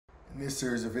In this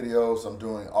series of videos, I'm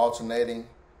doing alternating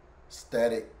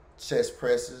static chest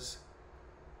presses.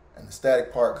 And the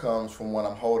static part comes from when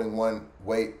I'm holding one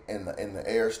weight in the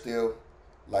air still,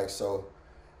 like so,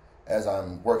 as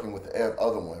I'm working with the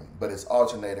other one. But it's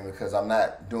alternating because I'm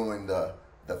not doing the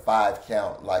 5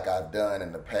 count like I've done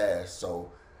in the past.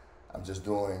 So I'm just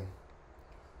doing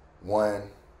 1,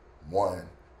 1.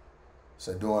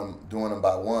 So doing them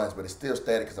by ones, but it's still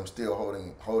static because I'm still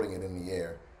holding it in the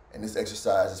air. And this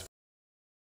exercise is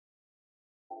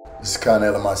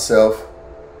Connell and myself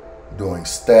doing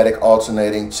static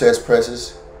alternating chest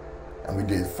presses, and we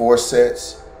did 4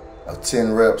 sets of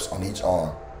 10 reps on each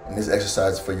arm. And this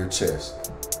exercise is for your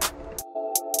chest.